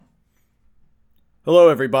Hello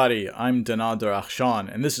everybody, I'm Danadar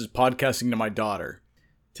Akhshan, and this is Podcasting to My Daughter.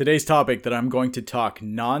 Today's topic that I'm going to talk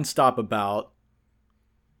non-stop about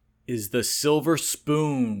is the silver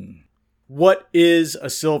spoon. What is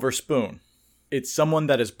a silver spoon? It's someone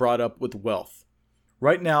that is brought up with wealth.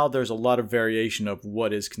 Right now, there's a lot of variation of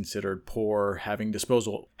what is considered poor, having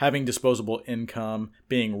disposable income,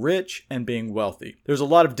 being rich, and being wealthy. There's a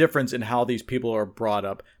lot of difference in how these people are brought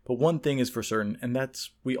up, but one thing is for certain, and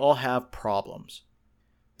that's we all have problems.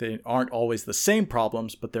 They aren't always the same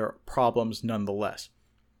problems, but they're problems nonetheless.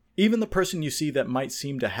 Even the person you see that might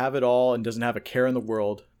seem to have it all and doesn't have a care in the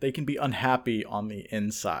world, they can be unhappy on the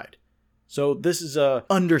inside. So this is a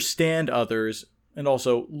understand others and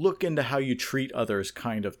also look into how you treat others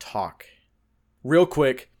kind of talk. Real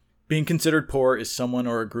quick, being considered poor is someone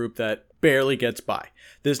or a group that barely gets by.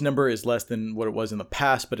 This number is less than what it was in the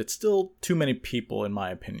past, but it's still too many people in my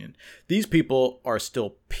opinion. These people are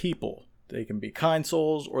still people. They can be kind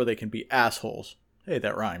souls or they can be assholes. Hey,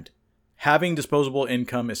 that rhymed. Having disposable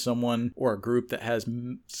income is someone or a group that has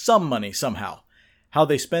some money somehow. How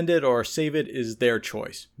they spend it or save it is their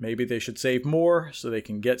choice. Maybe they should save more so they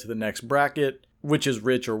can get to the next bracket, which is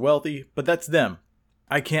rich or wealthy, but that's them.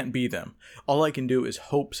 I can't be them. All I can do is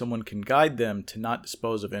hope someone can guide them to not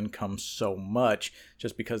dispose of income so much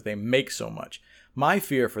just because they make so much. My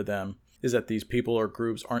fear for them is that these people or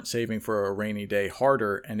groups aren't saving for a rainy day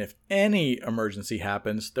harder, and if any emergency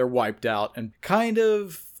happens, they're wiped out and kind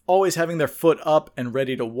of always having their foot up and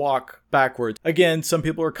ready to walk backwards. Again, some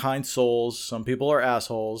people are kind souls, some people are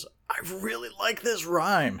assholes. I really like this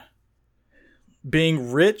rhyme.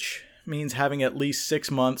 Being rich means having at least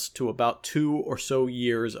 6 months to about 2 or so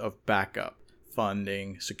years of backup,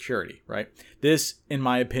 funding, security, right? This, in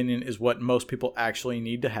my opinion, is what most people actually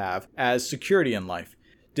need to have as security in life.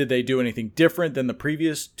 Did they do anything different than the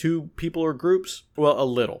previous two people or groups? Well, a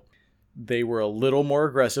little. They were a little more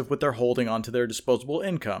aggressive with their holding onto their disposable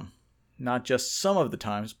income. Not just some of the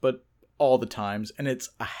times, but all the times, and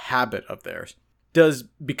it's a habit of theirs. Does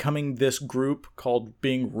becoming this group called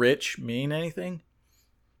being rich mean anything?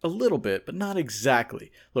 A little bit, but not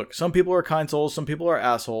exactly. Look, some people are kind souls, some people are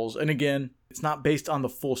assholes, and again, it's not based on the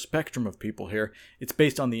full spectrum of people here. It's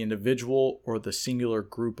based on the individual or the singular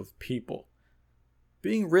group of people.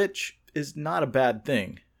 Being rich is not a bad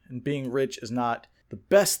thing, and being rich is not the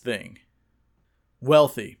best thing.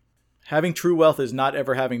 Wealthy. Having true wealth is not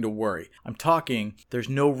ever having to worry. I'm talking, there's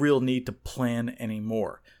no real need to plan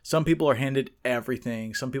anymore. Some people are handed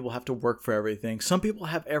everything. Some people have to work for everything. Some people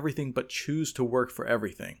have everything but choose to work for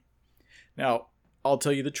everything. Now, I'll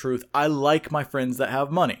tell you the truth. I like my friends that have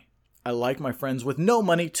money. I like my friends with no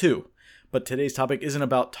money too. But today's topic isn't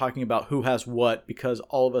about talking about who has what because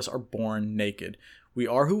all of us are born naked. We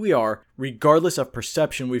are who we are, regardless of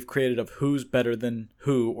perception we've created of who's better than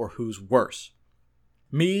who or who's worse.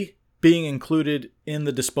 Me being included in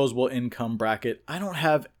the disposable income bracket, I don't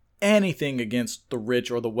have anything against the rich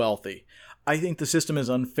or the wealthy. I think the system is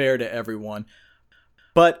unfair to everyone.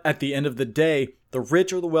 But at the end of the day, the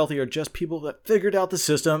rich or the wealthy are just people that figured out the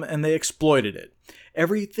system and they exploited it.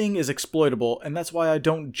 Everything is exploitable, and that's why I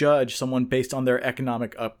don't judge someone based on their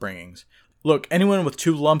economic upbringings. Look, anyone with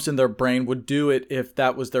 2 lumps in their brain would do it if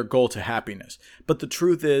that was their goal to happiness. But the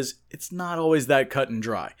truth is, it's not always that cut and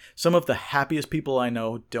dry. Some of the happiest people I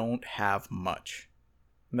know don't have much.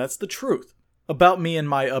 And that's the truth. About me and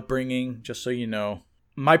my upbringing, just so you know,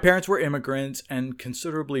 my parents were immigrants and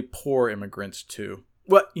considerably poor immigrants too.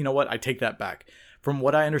 Well, you know what? I take that back. From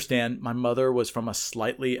what I understand, my mother was from a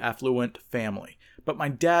slightly affluent family, but my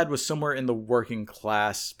dad was somewhere in the working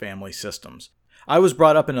class family systems. I was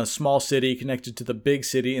brought up in a small city connected to the big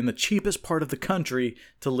city in the cheapest part of the country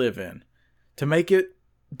to live in. To make it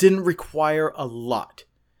didn't require a lot.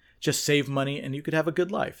 Just save money and you could have a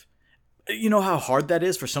good life. You know how hard that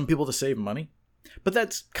is for some people to save money? But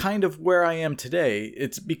that's kind of where I am today.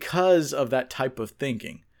 It's because of that type of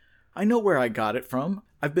thinking. I know where I got it from.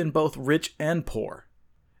 I've been both rich and poor.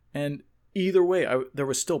 And either way, there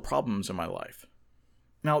was still problems in my life.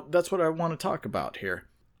 Now, that's what I want to talk about here.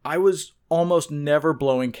 I was almost never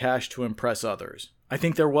blowing cash to impress others. I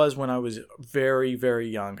think there was when I was very, very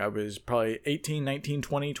young. I was probably 18, 19,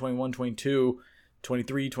 20, 21, 22,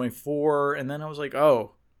 23, 24, and then I was like,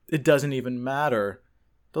 oh, it doesn't even matter.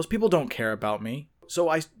 Those people don't care about me. So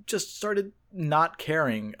I just started not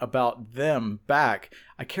caring about them back.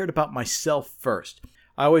 I cared about myself first.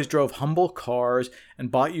 I always drove humble cars and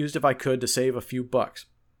bought used if I could to save a few bucks.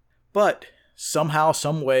 But somehow,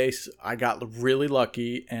 some way, I got really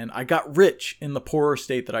lucky and I got rich in the poorer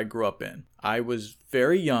state that I grew up in. I was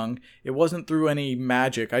very young. It wasn't through any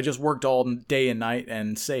magic. I just worked all day and night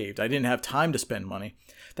and saved. I didn't have time to spend money.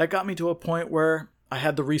 That got me to a point where I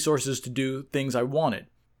had the resources to do things I wanted.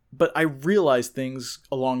 But I realized things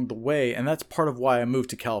along the way, and that's part of why I moved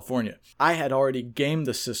to California. I had already gamed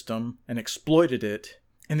the system and exploited it,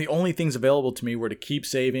 and the only things available to me were to keep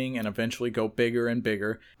saving and eventually go bigger and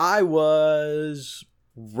bigger. I was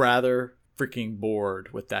rather freaking bored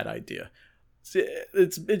with that idea.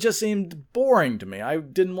 It just seemed boring to me. I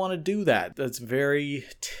didn't want to do that. That's very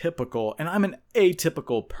typical, and I'm an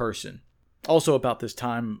atypical person. Also, about this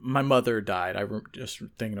time, my mother died. I was just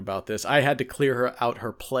thinking about this. I had to clear her out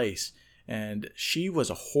her place, and she was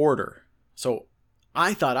a hoarder. So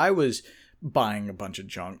I thought I was buying a bunch of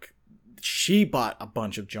junk. She bought a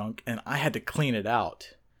bunch of junk, and I had to clean it out.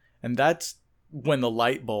 And that's when the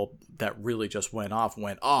light bulb that really just went off,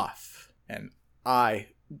 and I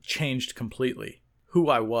changed completely. Who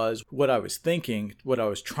I was, what I was thinking, what I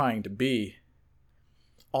was trying to be.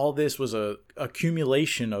 All this was a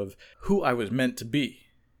accumulation of who I was meant to be.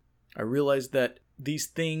 I realized that these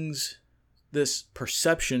things, this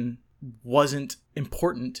perception wasn't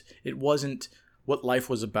important. It wasn't what life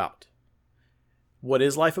was about. What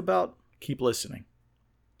is life about? Keep listening.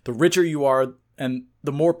 The richer you are, and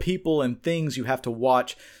the more people and things you have to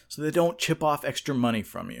watch so they don't chip off extra money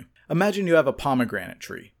from you. Imagine you have a pomegranate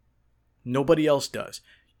tree. Nobody else does.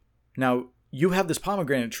 Now, you have this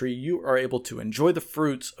pomegranate tree, you are able to enjoy the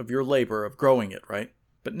fruits of your labor of growing it, right?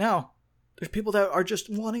 But now, there's people that are just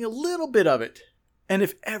wanting a little bit of it. And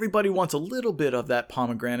if everybody wants a little bit of that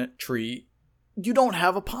pomegranate tree, you don't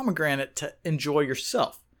have a pomegranate to enjoy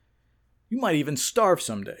yourself. You might even starve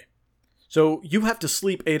someday. So you have to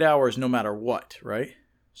sleep 8 hours no matter what, right?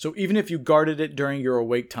 So even if you guarded it during your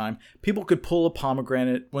awake time, people could pull a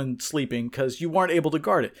pomegranate when sleeping because you weren't able to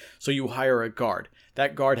guard it. So you hire a guard.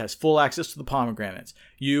 That guard has full access to the pomegranates.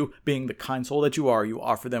 You, being the kind soul that you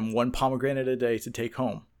offer them 1 pomegranate a day to take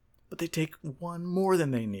home. But they take 1 more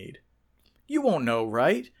than they need. You won't know,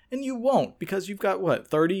 right? And you won't because you've got,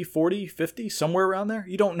 30, 40, 50, somewhere around there?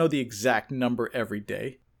 You don't know the exact number every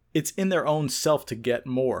day. It's in their own self to get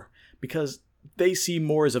more because they see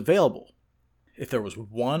more is available. If there was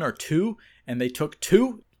 1 or 2 and they took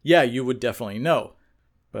 2, yeah, you would definitely know.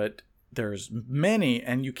 But there's many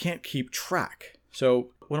and you can't keep track.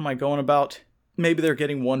 So what am I going about? Maybe they're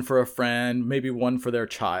getting 1 for a friend, maybe 1 for their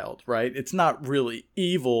child, right? It's not really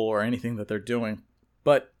evil or anything that they're doing,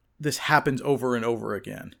 but this happens over and over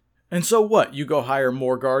again. And so what? You go hire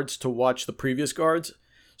more guards to watch the previous guards?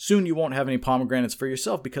 Soon you won't have any pomegranates for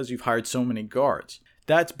yourself because you've hired so many guards.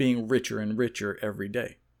 That's being richer and richer every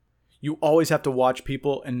day. You always have to watch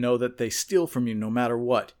people and know that they steal from you no matter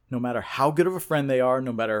what. No matter how good of a friend they are,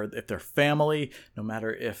 no matter if they're family, no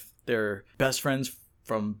matter if they're best friends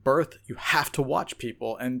from birth, you have to watch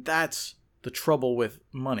people. And that's the trouble with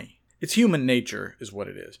money. It's human nature is what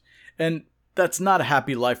it is. And that's not a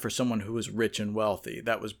happy life for someone who is rich and wealthy.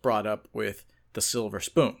 That was brought up with the silver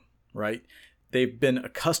spoon, right? They've been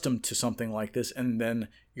accustomed to something like this and then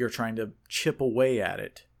you're trying to chip away at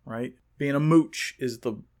it, right? Being a mooch is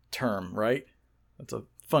the term, right? That's a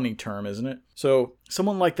funny term, isn't it? So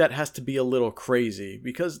someone like that has to be a little crazy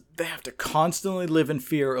because they have to constantly live in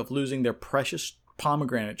fear of losing their precious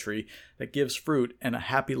pomegranate tree that gives fruit and a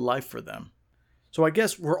happy life for them. So I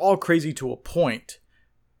guess we're all crazy to a point.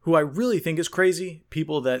 Who I really think is crazy,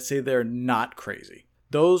 people that say they're not crazy.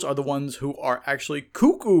 Those are the ones who are actually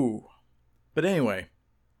cuckoo. But anyway,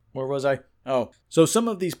 where was I? Oh, so some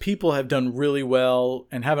of these people have done really well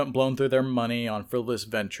and haven't blown through their money on frivolous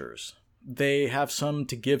ventures. They have some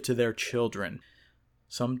to give to their children.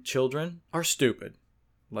 Some children are stupid.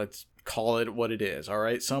 Let's call it what it is, all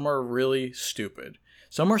right? Some are really stupid.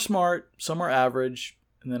 Some are smart, some are average,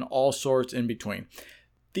 and then all sorts in between.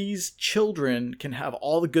 These children can have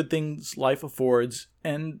all the good things life affords,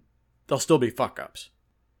 and they'll still be fuck-ups.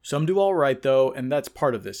 Some do all right, though, and that's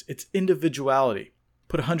part of this. It's individuality.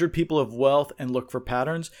 Put 100 people of wealth and look for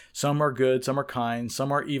patterns. Some are good, some are kind,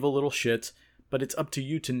 some are evil little shits, but it's up to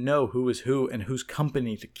you to know who is who and whose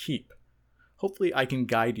company to keep. Hopefully I can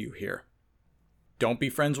guide you here. Don't be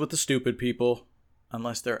friends with the stupid people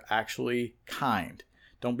unless they're actually kind.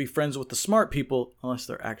 Don't be friends with the smart people unless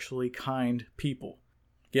they're actually kind people.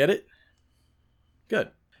 Get it?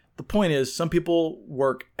 Good. The point is, some people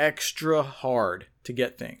work extra hard to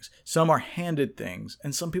get things. Some are handed things,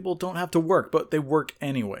 and some people don't have to work, but they work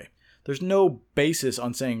anyway. There's no basis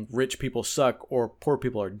on saying rich people suck or poor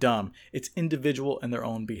people are dumb. It's individual in their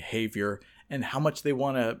own behavior and how much they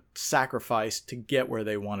want to sacrifice to get where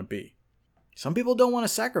they want to be. Some people don't want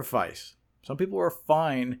to sacrifice. Some people are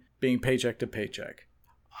fine being paycheck to paycheck.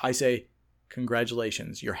 I say,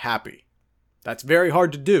 congratulations, you're happy. That's very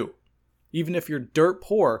hard to do. Even if you're dirt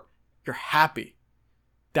poor, you're happy.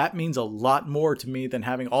 That means a lot more to me than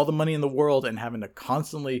having all the money in the world and having to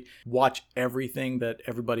constantly watch everything that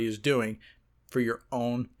everybody is doing for your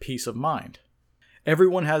own peace of mind.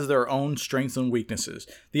 Everyone has their own strengths and weaknesses.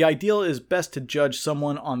 The ideal is best to judge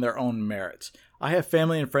someone on their own merits. I have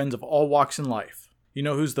family and friends of all walks in life. You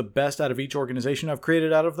know who's the best out of each organization I've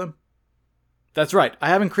created out of them? That's right, I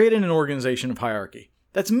haven't created an organization of hierarchy.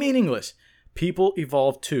 That's meaningless. People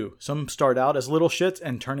evolve too. Some start out as little shits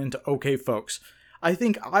and turn into okay folks. I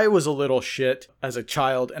think I was a little shit as a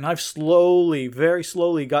child, and I've slowly, very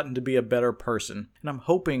slowly gotten to be a better person. And I'm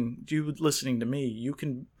hoping you listening to me, you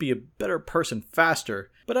can be a better person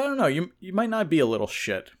faster. But I don't know, you might not be a little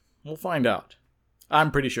shit. We'll find out.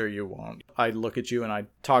 I'm pretty sure you won't. I look at you and I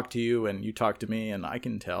talk to you and you talk to me and I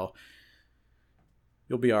can tell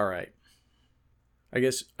you'll be all right. I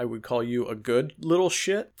guess I would call you a good little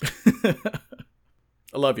shit. I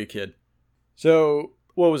love you, kid. So,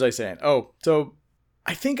 what was I saying?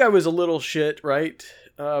 I think I was a little shit, right?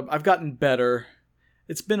 I've gotten better.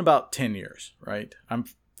 It's been about 10 years, right? I'm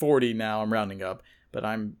 40 now, I'm rounding up, but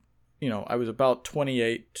I was about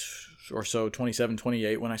 28 or so, 27,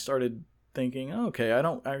 28 when I started thinking, okay, I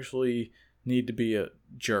don't actually need to be a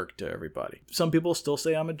jerk to everybody. Some people still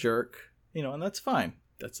say I'm a jerk, and that's fine.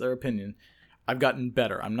 That's their opinion. I've gotten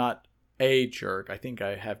better. I'm not a jerk. I think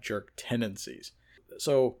I have jerk tendencies.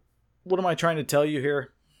 So what am I trying to tell you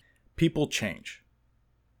here? People change.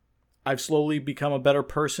 I've slowly become a better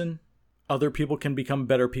person. Other people can become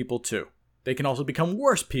better people too. They can also become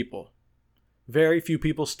worse people. Very few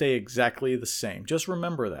people stay exactly the same. Just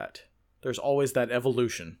remember that. There's always that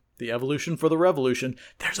evolution. The evolution for the revolution.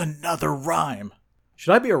 There's another rhyme.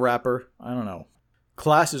 Should I be a rapper? I don't know.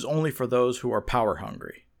 Class is only for those who are power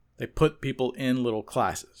hungry. They put people in little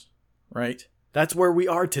classes, right? That's where we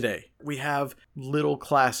are today. We have little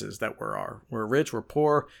classes that we are. We're rich, we're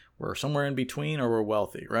poor, we're somewhere in between, or we're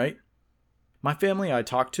wealthy, right? My family I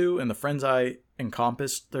talk to and the friends I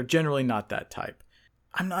encompass, they're generally not that type.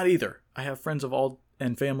 I'm not either. I have friends of all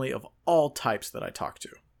and family of all types that I talk to.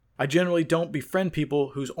 I generally don't befriend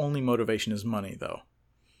people whose only motivation is money, though.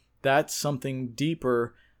 That's something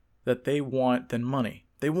deeper that they want than money.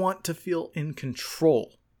 They want to feel in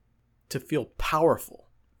control, to feel powerful.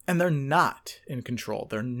 And they're not in control.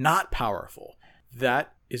 They're not powerful.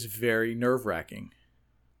 That is very nerve-wracking.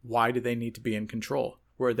 Why do they need to be in control?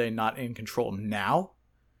 Were they not in control now?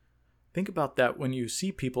 Think about that when you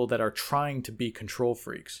see people that are trying to be control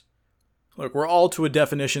freaks. Look, we're all to a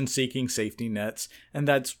definition seeking safety nets, and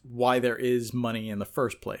that's why there is money in the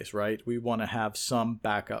first place, right? We want to have some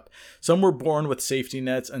backup. Some were born with safety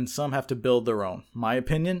nets, and some have to build their own. My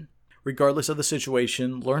opinion, regardless of the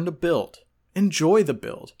situation, learn to build. Enjoy the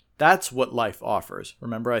build. That's what life offers.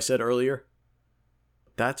 Remember I said earlier?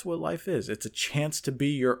 That's what life is. It's a chance to be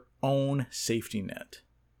your own safety net.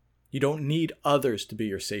 You don't need others to be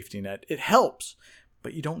your safety net. It helps,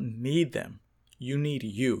 but you don't need them. You need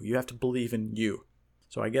you. You have to believe in you.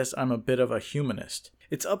 So I guess I'm a bit of a humanist.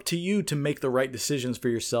 It's up to you to make the right decisions for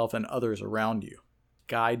yourself and others around you.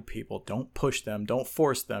 Guide people. Don't push them. Don't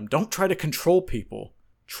force them. Don't try to control people.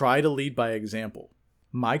 Try to lead by example.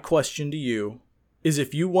 My question to you is,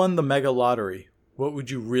 if you won the mega lottery, what would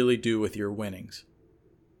you really do with your winnings?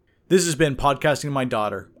 This has been Podcasting to My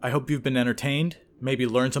Daughter. I hope you've been entertained, maybe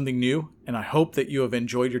learned something new, and I hope that you have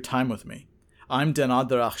enjoyed your time with me. I'm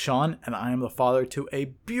Danader Akhshan, and I am the father to a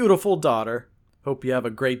beautiful daughter. Hope you have a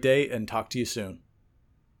great day, and talk to you soon.